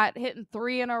mid-range shot, hitting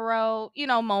 3 in a row, you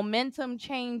know, momentum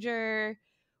changer,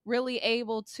 really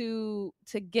able to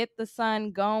get the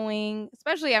Sun going.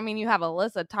 Especially, I mean, you have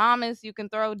Alyssa Thomas you can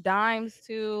throw dimes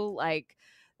to. Like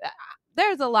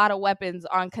there's a lot of weapons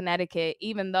on Connecticut,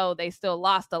 even though they still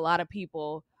lost a lot of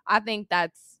people. I think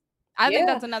that's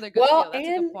another good deal. That's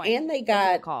a good point. And they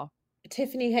got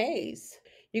Tiffany Hayes.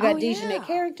 You got Dejanay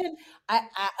Carrington.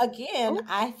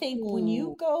 I think when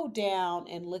you go down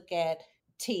and look at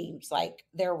teams like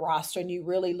their roster and you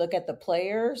really look at the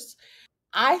players,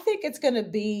 I think it's going to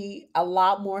be a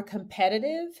lot more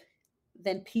competitive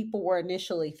than people were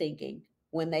initially thinking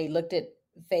when they looked at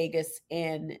Vegas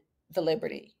and the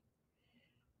Liberty.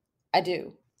 I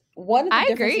do. One of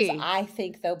the differences I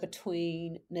think, though,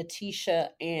 between Natisha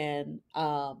and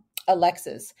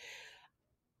Alexis,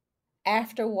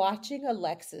 after watching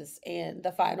Alexis in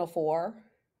the Final Four,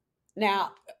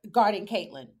 now guarding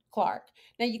Caitlin Clark,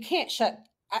 now you can't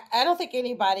I don't think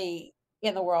anybody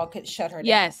in the world could shut her down.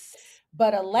 Yes.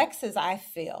 But Alexis, I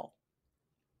feel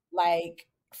like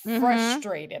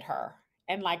frustrated her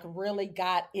and like really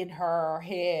got in her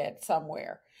head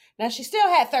somewhere. Now she still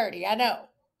had 30, I know,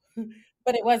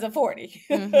 but it wasn't 40.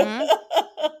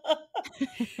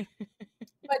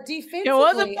 But defensively, it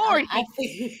wasn't 40. I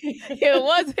think it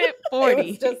wasn't 40. It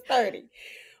was just 30.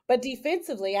 But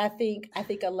defensively, I think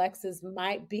Alexis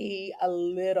might be a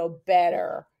little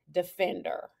better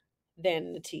defender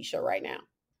than Natisha right now.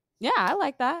 Yeah, I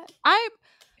like that.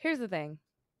 Here's the thing.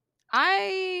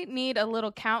 I need a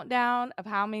little countdown of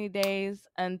how many days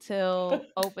until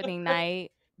opening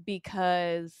night,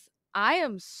 because I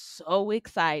am so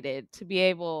excited to be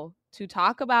able to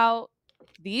talk about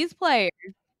these players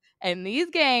and these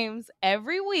games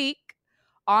every week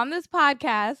on this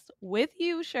podcast with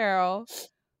you, Cheryl,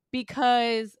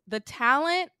 because the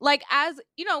talent, like, as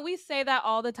you know, we say that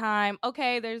all the time.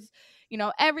 Okay, there's, you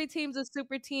know, every team's a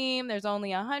super team. There's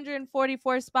only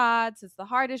 144 spots. It's the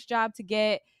hardest job to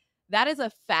get. That is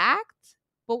a fact.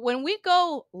 But when we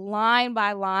go line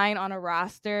by line on a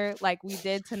roster like we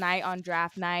did tonight on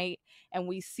draft night, and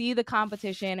we see the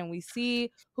competition and we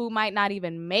see who might not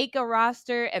even make a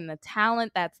roster and the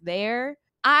talent that's there,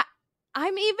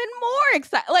 I'm even more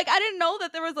excited. Like, I didn't know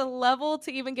that there was a level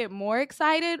to even get more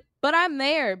excited, but I'm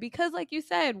there because, like you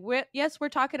said, we're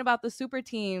talking about the super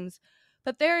teams,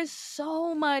 but there is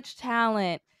so much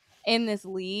talent in this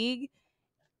league.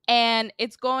 And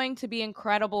it's going to be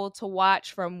incredible to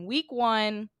watch from week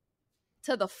 1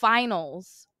 to the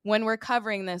finals when we're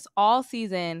covering this all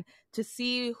season to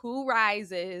see who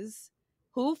rises,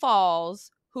 who falls,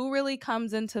 who really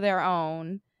comes into their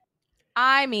own.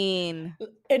 I mean,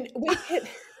 and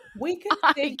we could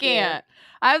I can't.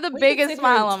 I have the biggest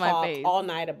smile on my face all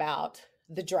night about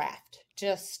the draft.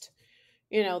 Just,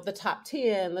 you know, the top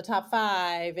 10, the top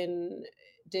 5, and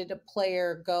did a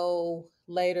player go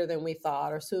later than we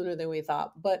thought or sooner than we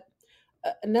thought. But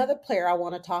another player I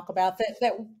want to talk about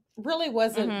that really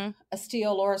wasn't a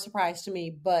steal or a surprise to me,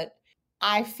 but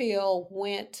I feel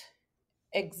went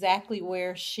exactly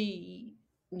where she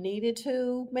needed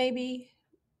to, maybe,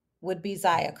 would be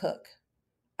Zaya Cook.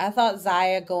 I thought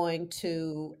Zaya going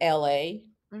to LA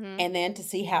and then to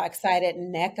see how excited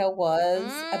Nneka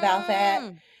was about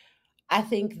that, I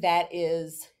think that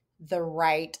is the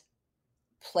right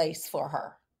place for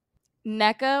her.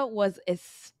 NECA was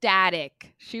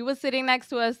ecstatic. She was sitting next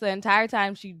to us the entire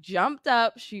time. She jumped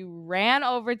up. She ran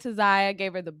over to Zaya,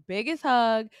 gave her the biggest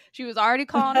hug. She was already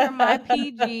calling her my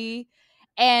PG.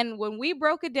 And when we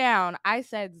broke it down, I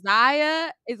said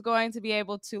Zaya is going to be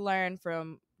able to learn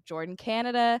from Jordan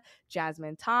Canada,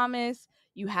 Jasmine Thomas.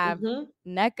 You have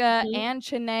NECA and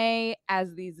Chanae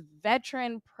as these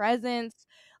veteran presence.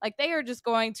 Like, they are just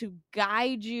going to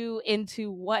guide you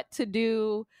into what to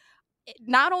do,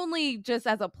 not only just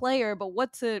as a player, but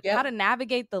how to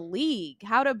navigate the league,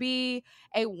 how to be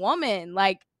a woman,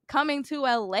 like coming to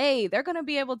LA. They're going to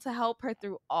be able to help her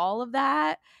through all of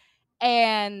that.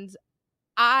 And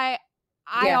I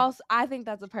think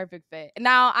that's a perfect fit.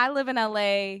 Now, I live in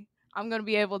LA. I'm going to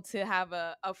be able to have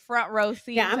a front row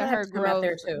seat to her growth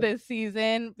this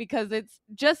season, because it's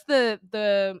just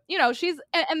she's,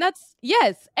 and that's,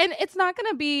 yes. And it's not going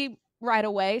to be right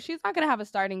away. She's not going to have a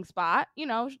starting spot.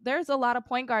 There's a lot of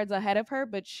point guards ahead of her,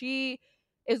 but she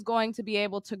is going to be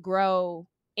able to grow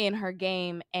in her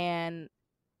game and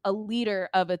a leader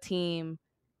of a team,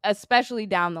 especially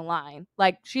down the line.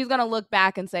 Like, she's going to look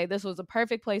back and say, this was a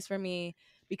perfect place for me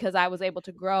because I was able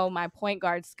to grow my point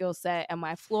guard skill set and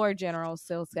my floor general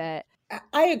skill set.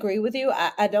 I agree with you.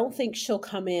 I don't think she'll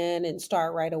come in and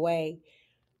start right away.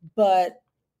 But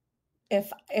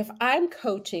if I'm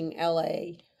coaching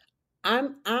LA,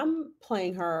 I'm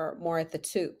playing her more at the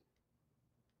 2,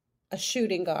 a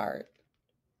shooting guard,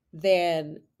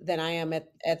 than I am at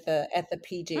the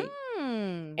PG.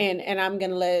 And I'm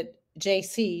going to let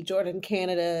JC, Jordan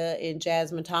Canada, and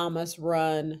Jasmine Thomas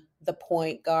run the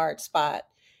point guard spot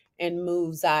and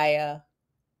move Zaya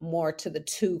more to the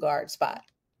 2 guard spot.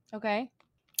 Okay.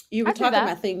 You were talking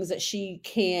about things that she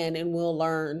can and will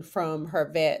learn from her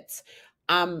vets.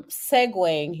 I'm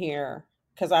segueing here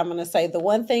because I'm going to say the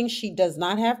one thing she does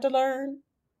not have to learn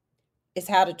is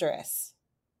how to dress.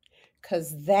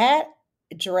 Because that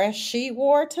dress she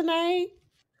wore tonight,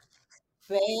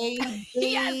 baby,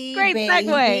 yes, great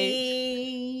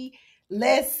segue.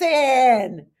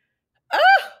 Listen.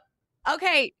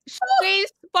 Okay, she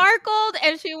sparkled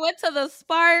and she went to the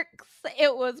Sparks.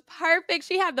 It was perfect.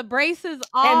 She had the braces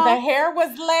off. And the hair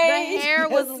was laid. The hair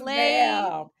was laid.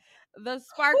 Ma'am. The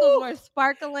sparkles were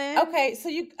sparkling. Okay, so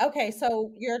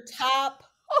your top.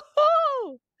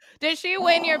 Did she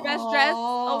win your best dress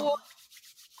award?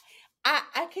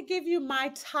 I could give you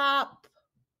my top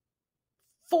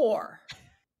 4.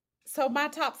 So my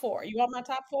top 4. You want my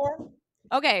top 4?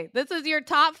 Okay, this is your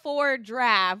top 4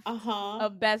 draft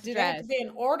of best dress. Do they dress. have to be in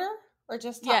order or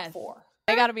just top 4?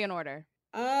 They got to be in order.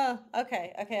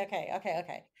 Okay.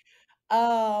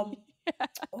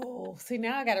 See,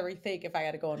 now I got to rethink if I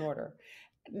got to go in order.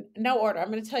 No order. I'm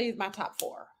going to tell you my top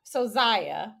 4. So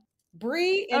Zaya,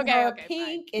 Bree in her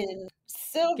pink and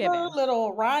silver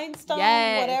little rhinestone,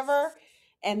 whatever,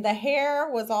 and the hair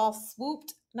was all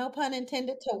swooped, no pun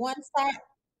intended, to one side.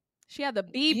 She had the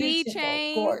BB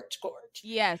chain. Gorge.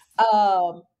 Yes.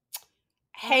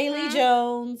 Haley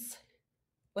Jones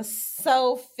was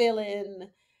so feeling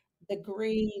the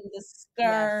green, the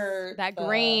skirt, that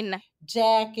green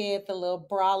jacket, the little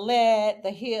bralette,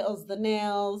 the heels, the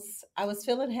nails. I was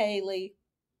feeling Haley.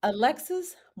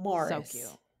 Alexis Morris. So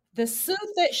cute. The suit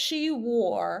that she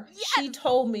wore, she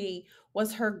told me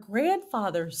was her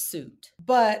grandfather's suit.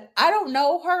 But I don't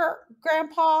know her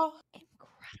grandpa.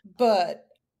 Incredible. But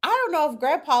I don't know if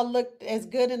grandpa looked as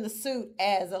good in the suit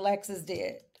as Alexis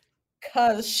did.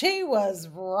 Because she was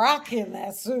rocking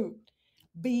that suit.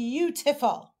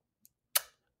 Beautiful.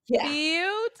 Yeah.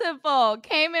 Beautiful.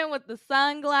 Came in with the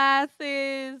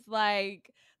sunglasses,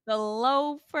 like the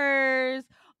loafers.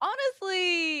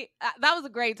 Honestly, that was a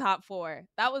great top 4.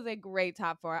 That was a great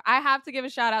top 4. I have to give a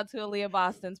shout out to Aaliyah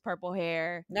Boston's purple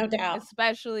hair. No doubt.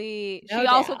 Especially, she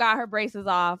also got her braces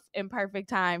off in perfect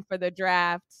time for the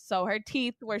draft. So her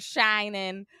teeth were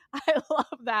shining. I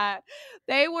love that.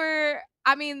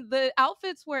 The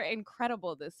outfits were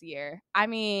incredible this year.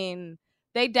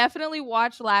 They definitely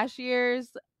watched last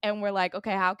year's and were like,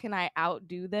 okay, how can I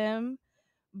outdo them?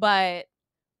 But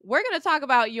we're going to talk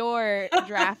about your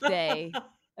draft day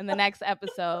in the next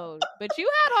episode. But you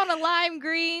had on a lime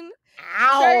green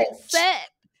shirt set.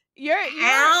 Your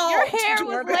hair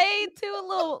was laid to a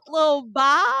little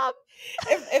bob.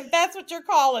 If that's what you're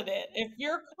calling it. If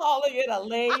you're calling it a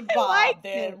laid bob,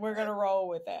 then we're going to roll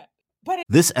with that.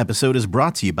 This episode is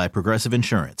brought to you by Progressive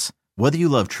Insurance. Whether you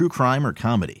love true crime or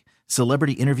comedy,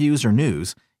 celebrity interviews or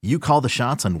news, you call the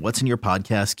shots on what's in your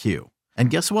podcast queue.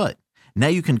 And guess what? Now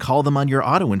you can call them on your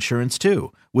auto insurance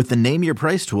too with the Name Your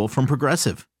Price tool from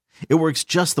Progressive. It works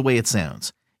just the way it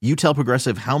sounds. You tell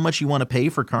Progressive how much you want to pay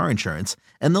for car insurance,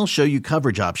 and they'll show you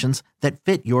coverage options that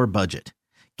fit your budget.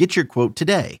 Get your quote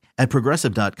today at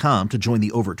Progressive.com to join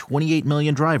the over 28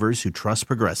 million drivers who trust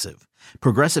Progressive.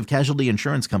 Progressive Casualty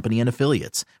Insurance Company and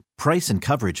Affiliates. Price and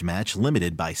coverage match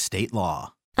limited by state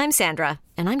law. I'm Sandra,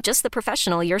 and I'm just the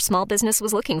professional your small business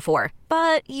was looking for.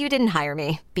 But you didn't hire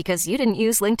me because you didn't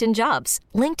use LinkedIn Jobs.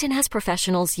 LinkedIn has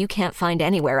professionals you can't find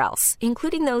anywhere else,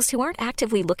 including those who aren't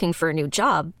actively looking for a new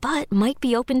job, but might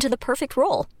be open to the perfect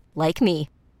role, like me.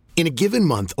 In a given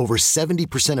month, over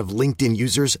 70% of LinkedIn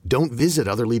users don't visit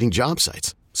other leading job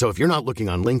sites. So if you're not looking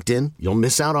on LinkedIn, you'll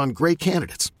miss out on great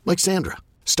candidates like Sandra.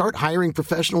 Start hiring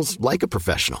professionals like a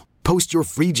professional. Post your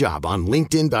free job on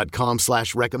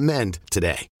linkedin.com/recommend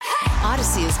today.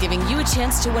 Odyssey is giving you a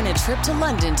chance to win a trip to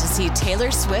London to see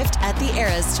Taylor Swift at the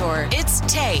Eras Tour. It's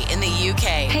Tay in the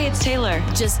UK. Hey, it's Taylor.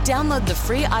 Just download the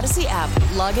free Odyssey app,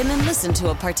 log in and listen to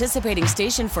a participating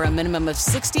station for a minimum of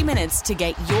 60 minutes to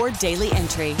get your daily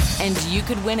entry. And you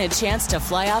could win a chance to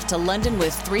fly off to London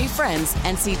with 3 friends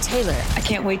and see Taylor. I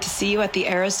can't wait to see you at the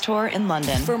Eras Tour in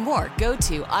London. For more, go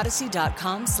to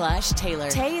odyssey.com/Taylor.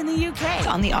 Tay in the UK. It's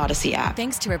on the Odyssey app.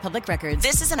 Thanks to Republic Records.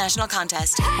 This is a national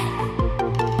contest.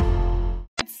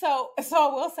 So I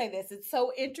will say this. It's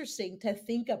so interesting to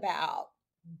think about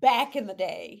back in the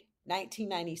day,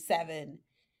 1997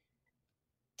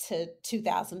 to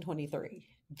 2023.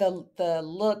 The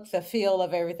look, the feel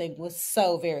of everything was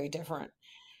so very different.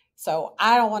 So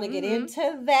I don't want to get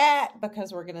into that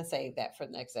because we're going to save that for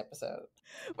the next episode.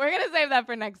 We're going to save that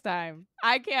for next time.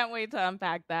 I can't wait to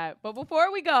unpack that. But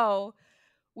before we go,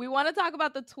 we want to talk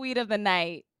about the tweet of the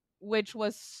night, which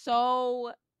was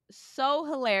so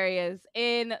hilarious.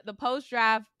 In the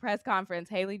post-draft press conference,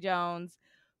 Haley Jones,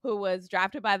 who was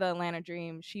drafted by the Atlanta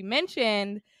Dream, she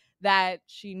mentioned that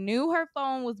she knew her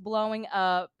phone was blowing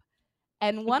up,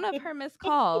 and one of her missed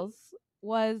calls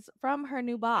was from her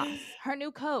new boss, her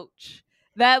new coach.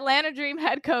 The Atlanta Dream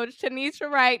head coach, Tanisha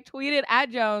Wright, tweeted at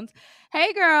Jones,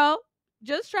 "Hey girl,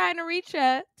 just trying to reach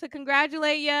you to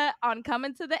congratulate you on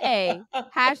coming to the A.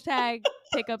 Hashtag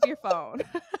pick up your phone."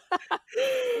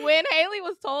 When Haley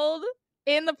was told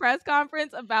in the press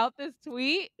conference about this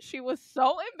tweet, she was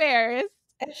so embarrassed.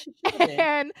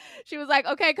 And she was like,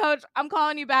 "Okay, coach, I'm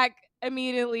calling you back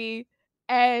immediately."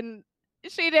 And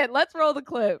she did. Let's roll the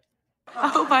clip.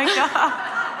 Oh my God.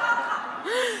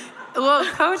 Well,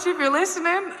 coach, if you're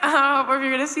listening, or if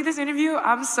you're going to see this interview,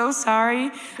 I'm so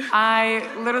sorry. I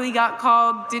literally got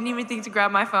called, didn't even think to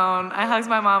grab my phone. I hugged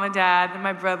my mom and dad and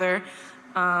my brother.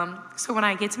 So when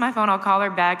I get to my phone, I'll call her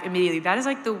back immediately. That is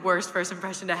like the worst first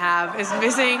impression to have, is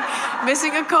missing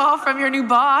a call from your new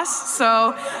boss.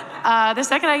 So the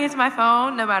second I get to my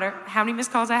phone, no matter how many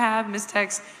missed calls I have, missed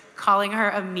texts, calling her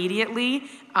immediately.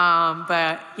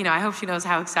 But, I hope she knows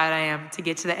how excited I am to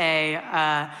get to the A,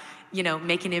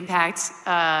 make an impact,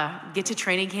 get to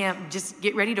training camp, just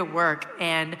get ready to work.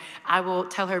 And I will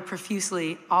tell her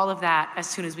profusely all of that as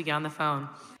soon as we get on the phone.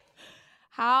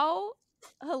 How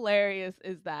hilarious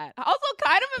is that? Also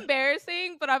kind of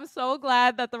embarrassing, but I'm so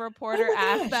glad that the reporter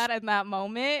asked that in that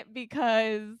moment,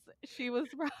 because she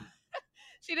was right.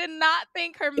 She did not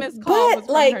think her missed call was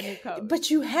from her new coach. But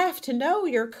you have to know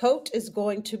your coach is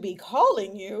going to be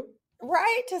calling you,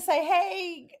 right? To say,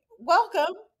 "Hey,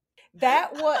 welcome."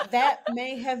 That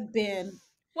may have been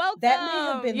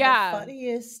the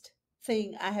funniest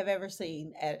thing I have ever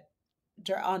seen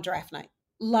on draft night.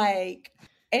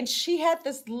 And she had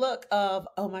this look of,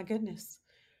 "Oh my goodness,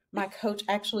 my coach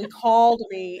actually called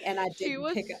me and I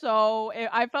didn't pick up."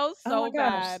 I felt so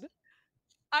bad.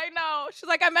 I know. She's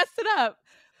like, "I messed it up."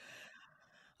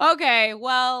 Okay,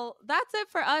 well, that's it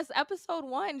for us. Episode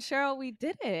 1, Cheryl, we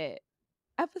did it.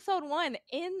 Episode 1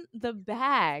 in the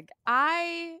bag.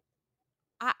 I'm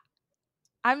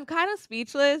kind of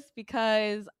speechless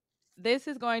because this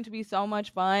is going to be so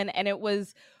much fun, and it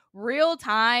was real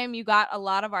time. You got a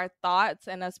lot of our thoughts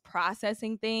and us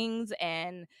processing things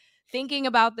and thinking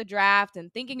about the draft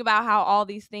and thinking about how all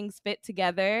these things fit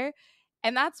together.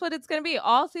 And that's what it's going to be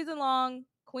all season long.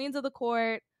 Queens of the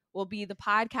Court will be the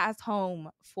podcast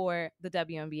home for the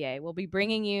WNBA. We'll be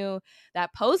bringing you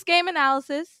that post-game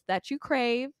analysis that you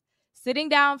crave, sitting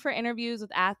down for interviews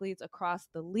with athletes across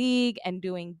the league, and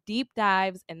doing deep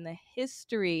dives in the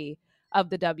history of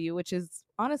the W, which is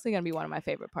honestly going to be one of my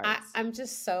favorite parts. I'm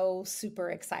just so super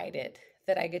excited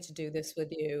that I get to do this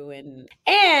with you.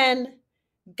 And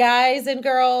guys and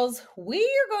girls, we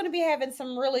are going to be having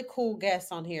some really cool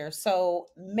guests on here. So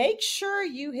make sure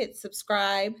you hit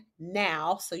subscribe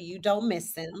now so you don't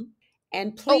miss them.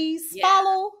 And please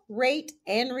follow, rate,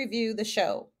 and review the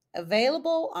show.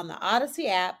 Available on the Odyssey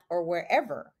app or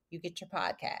wherever you get your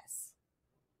podcasts.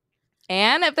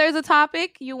 And if there's a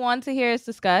topic you want to hear us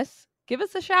discuss, give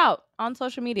us a shout on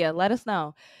social media. Let us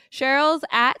know. Cheryl's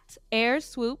at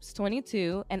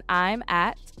airswoops22, and I'm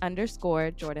at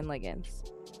 _Jordan Liggins.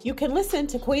 You can listen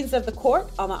to Queens of the Court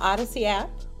on the Odyssey app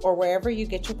or wherever you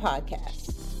get your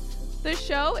podcasts. The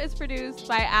show is produced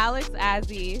by Alex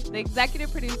Azzi. The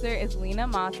executive producer is Lena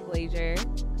Moss-Glazier.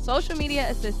 Social media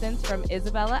assistance from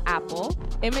Isabella Apple.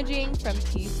 Imaging from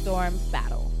T-Storm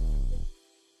Battle.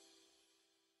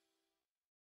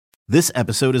 This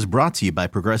episode is brought to you by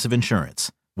Progressive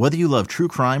Insurance. Whether you love true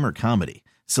crime or comedy,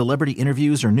 celebrity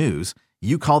interviews or news,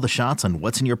 you call the shots on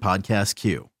what's in your podcast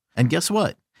queue. And guess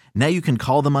what? Now you can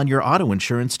call them on your auto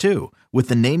insurance too with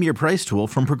the Name Your Price tool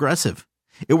from Progressive.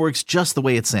 It works just the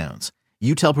way it sounds.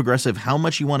 You tell Progressive how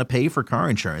much you want to pay for car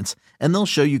insurance, and they'll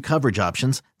show you coverage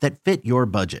options that fit your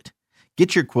budget.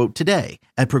 Get your quote today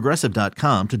at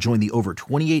Progressive.com to join the over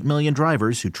 28 million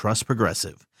drivers who trust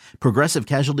Progressive. Progressive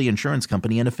Casualty Insurance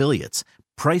Company and Affiliates.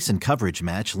 Price and coverage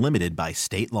match limited by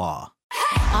state law.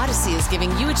 Odyssey is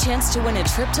giving you a chance to win a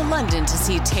trip to London to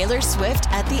see Taylor Swift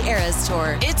at the Eras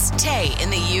Tour. It's Tay in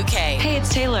the UK. Hey,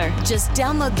 it's Taylor. Just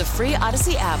download the free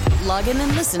Odyssey app, log in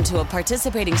and listen to a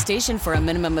participating station for a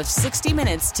minimum of 60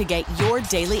 minutes to get your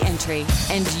daily entry.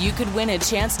 And you could win a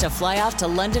chance to fly off to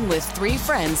London with 3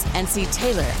 friends and see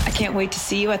Taylor. I can't wait to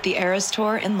see you at the Eras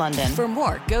Tour in London. For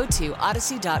more, go to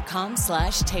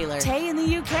odyssey.com/Taylor. Tay in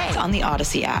the UK. It's on the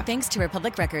Odyssey app. Thanks to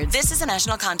Republic Records. This is a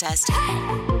national contest.